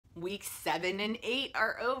Week 7 and 8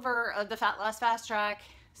 are over of the Fat Loss Fast Track.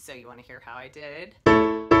 So you want to hear how I did?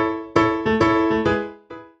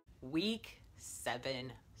 Week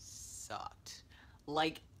 7 sucked.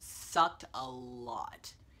 Like, sucked a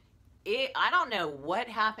lot. I don't know what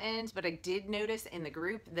happened, but I did notice in the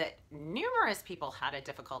group that numerous people had a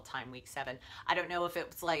difficult time week 7. I don't know if it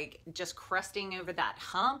was like just crusting over that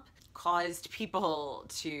hump caused people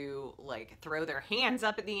to like throw their hands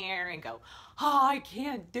up in the air and go, oh, I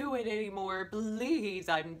can't do it anymore, please,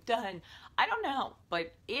 I'm done. I don't know,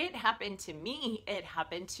 but it happened to me. It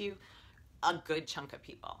happened to a good chunk of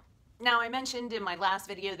people. Now, I mentioned in my last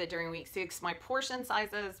video that during week 6, my portion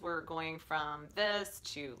sizes were going from this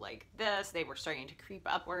to like this. They were starting to creep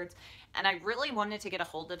upwards. And I really wanted to get a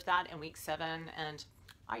hold of that in week 7. And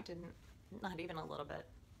I didn't, not even a little bit.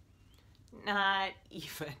 Not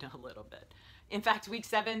even a little bit. In fact, week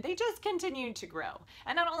 7, they just continued to grow.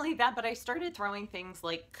 And not only that, but I started throwing things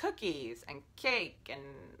like cookies and cake and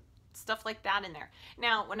stuff like that in there.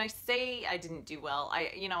 Now, when I say I didn't do well,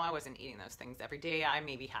 I wasn't eating those things every day. I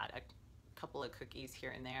maybe had a couple of cookies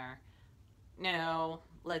here and there. No,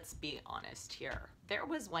 let's be honest here. There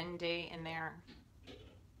was one day in there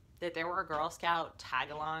that there were Girl Scout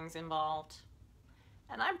tag-alongs involved,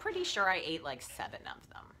 and I'm pretty sure I ate like 7 of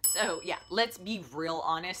them. So yeah, let's be real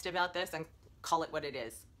honest about this and call it what it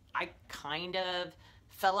is. I kind of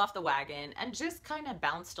fell off the wagon and just kind of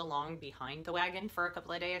bounced along behind the wagon for a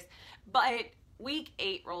couple of days. But week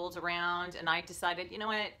 8 rolled around and I decided, you know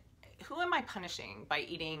what, who am I punishing by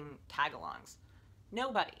eating tag-alongs?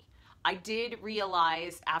 Nobody. I did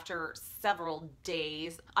realize after several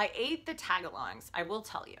days, I ate the tag-alongs. I will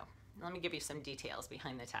tell you. Let me give you some details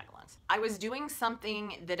behind the tag-alongs. I was doing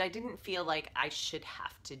something that I didn't feel like I should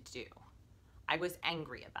have to do. I was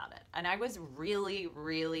angry about it, and I was really,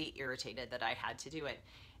 really irritated that I had to do it.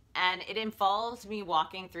 And it involved me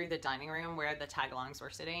walking through the dining room where the tag-alongs were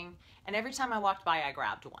sitting, and every time I walked by, I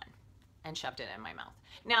grabbed one and shoved it in my mouth.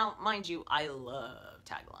 Now, mind you, I love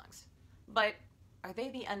tag-alongs, but are they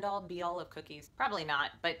the end-all, be-all of cookies? Probably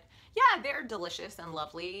not, but yeah, they're delicious and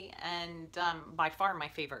lovely, and by far my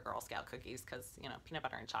favorite Girl Scout cookies, because, you know, peanut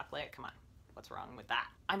butter and chocolate, come on. What's wrong with that?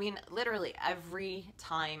 I mean, literally every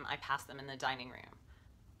time I passed them in the dining room,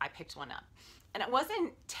 I picked one up. And I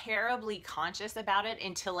wasn't terribly conscious about it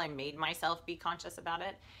until I made myself be conscious about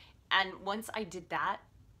it. And once I did that,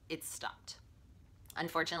 it stopped.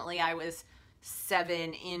 Unfortunately, I was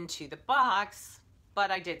 7 into the box,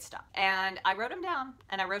 but I did stop. And I wrote them down,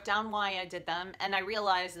 and I wrote down why I did them. And I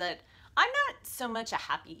realized that I'm not so much a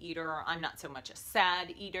happy eater. I'm not so much a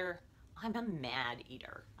sad eater. I'm a mad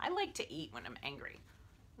eater. I like to eat when I'm angry.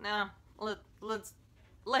 No,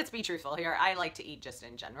 let's be truthful here. I like to eat just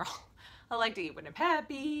in general. I like to eat when I'm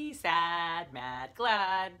happy, sad, mad,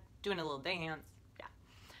 glad, doing a little dance. Yeah.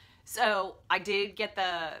 So I did get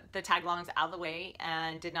the tag-alongs out of the way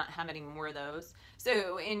and did not have any more of those.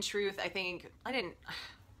 So in truth, I think I didn't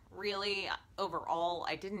really, overall,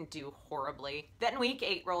 I didn't do horribly. Then week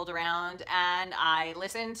 8 rolled around and I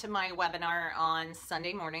listened to my webinar on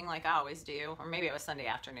Sunday morning like I always do, or maybe it was Sunday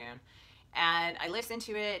afternoon. And I listened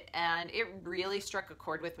to it and it really struck a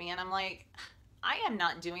chord with me, and I'm like, I am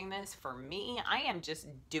not doing this for me. I am just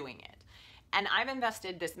doing it. And I've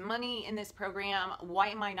invested this money in this program. Why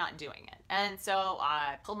am I not doing it? And so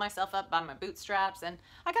I pulled myself up by my bootstraps and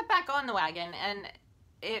I got back on the wagon and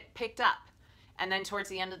it picked up. And then towards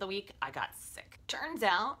the end of the week, I got sick. Turns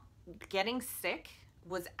out getting sick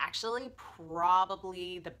was actually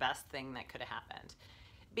probably the best thing that could have happened.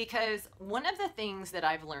 Because one of the things that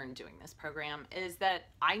I've learned doing this program is that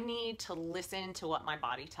I need to listen to what my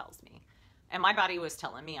body tells me. And my body was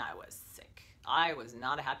telling me I was sick. I was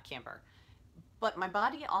not a happy camper. But my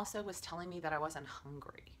body also was telling me that I wasn't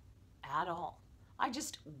hungry at all. I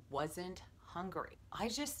just wasn't hungry. I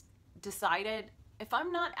just decided if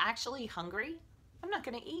I'm not actually hungry, I'm not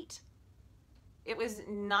gonna eat. It was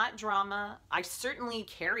not drama. I certainly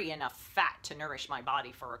carry enough fat to nourish my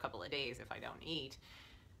body for a couple of days if I don't eat.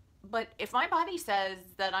 But if my body says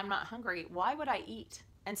that I'm not hungry, why would I eat?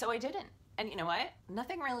 And so I didn't. And you know what?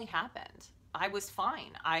 Nothing really happened. I was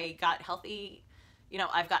fine. I got healthy. You know,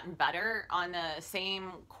 I've gotten better on the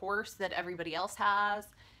same course that everybody else has.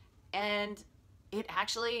 And it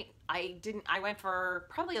actually, I went for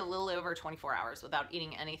probably a little over 24 hours without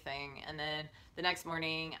eating anything. And then the next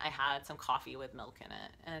morning I had some coffee with milk in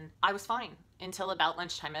it and I was fine until about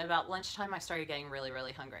lunchtime. At about lunchtime, I started getting really,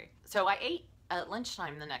 really hungry. So I ate at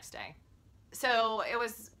lunchtime the next day. So it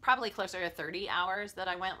was probably closer to 30 hours that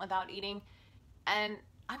I went without eating and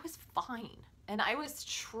I was fine. and I was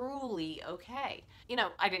truly okay. You know,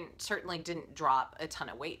 I certainly didn't drop a ton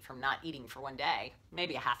of weight from not eating for one day,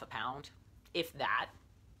 maybe a half a pound, if that.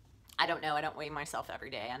 I don't know. I don't weigh myself every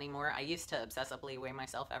day anymore. I used to obsessively weigh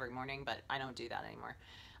myself every morning, but I don't do that anymore.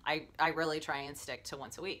 I really try and stick to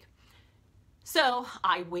once a week. So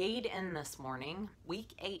I weighed in this morning,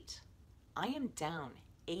 week 8. I am down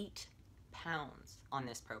 8 pounds on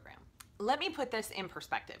this program. Let me put this in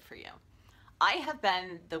perspective for you. I have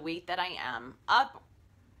been the weight that I am, up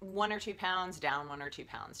 1 or 2 pounds, down 1 or 2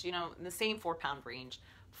 pounds, you know, in the same 4-pound range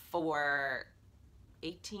for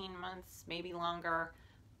 18 months, maybe longer,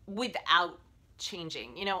 without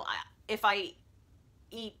changing. You know, if I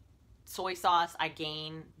eat soy sauce, I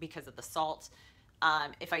gain because of the salt.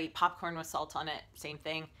 If I eat popcorn with salt on it, same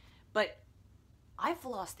thing. But I've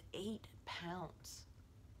lost 8 pounds.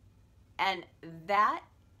 And that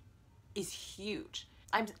is huge.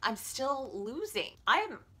 I'm still losing.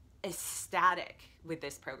 I'm ecstatic with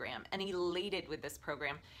this program and elated with this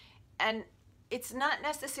program. And it's not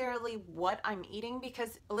necessarily what I'm eating,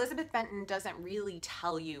 because Elizabeth Benton doesn't really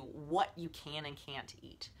tell you what you can and can't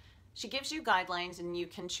eat. She gives you guidelines and you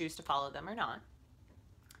can choose to follow them or not.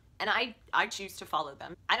 And I choose to follow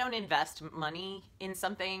them. I don't invest money in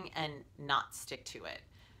something and not stick to it.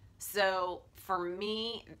 So for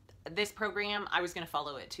me, this program, I was going to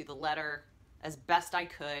follow it to the letter as best I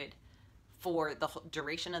could for the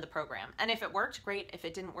duration of the program. And if it worked, great. If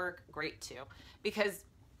it didn't work, great too. Because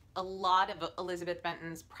a lot of Elizabeth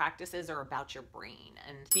Benton's practices are about your brain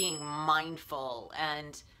and being mindful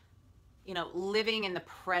and, you know, living in the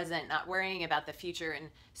present, not worrying about the future, and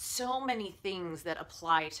so many things that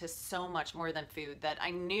apply to so much more than food, that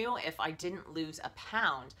I knew if I didn't lose a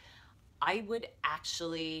pound, I would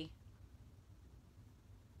actually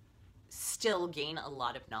still gain a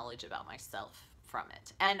lot of knowledge about myself from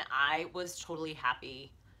it. And I was totally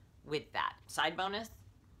happy with that. Side bonus,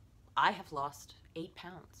 I have lost 8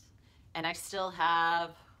 pounds and I still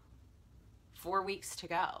have 4 weeks to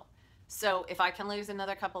go. So if I can lose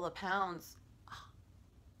another couple of pounds,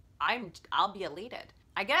 I'll be elated.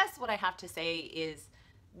 I guess what I have to say is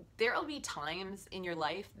there will be times in your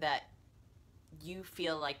life that you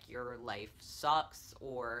feel like your life sucks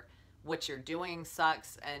or what you're doing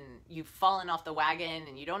sucks and you've fallen off the wagon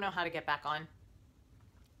and you don't know how to get back on.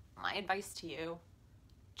 My advice to you,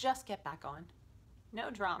 just get back on. No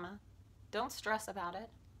drama. Don't stress about it.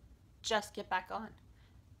 Just get back on.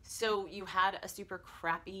 So you had a super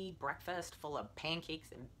crappy breakfast full of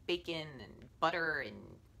pancakes and bacon and butter and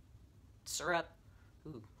syrup.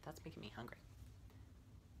 Ooh, that's making me hungry.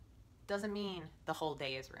 Doesn't mean the whole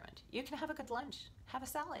day is ruined. You can have a good lunch. Have a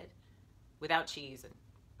salad without cheese and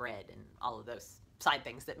bread and all of those side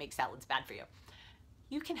things that make salads bad for you.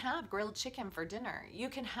 You can have grilled chicken for dinner. You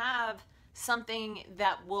can have something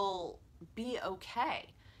that will be okay.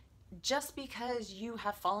 Just because you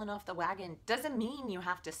have fallen off the wagon doesn't mean you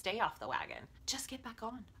have to stay off the wagon. Just get back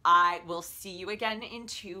on. I will see you again in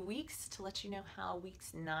 2 weeks to let you know how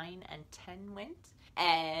weeks 9 and 10 went.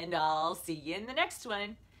 And I'll see you in the next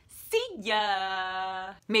one. See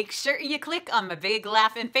ya! Make sure you click on my big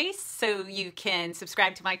laughing face so you can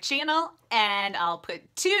subscribe to my channel, and I'll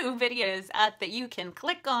put 2 videos up that you can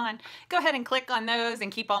click on. Go ahead and click on those and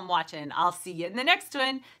keep on watching. I'll see you in the next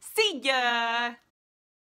one. See ya!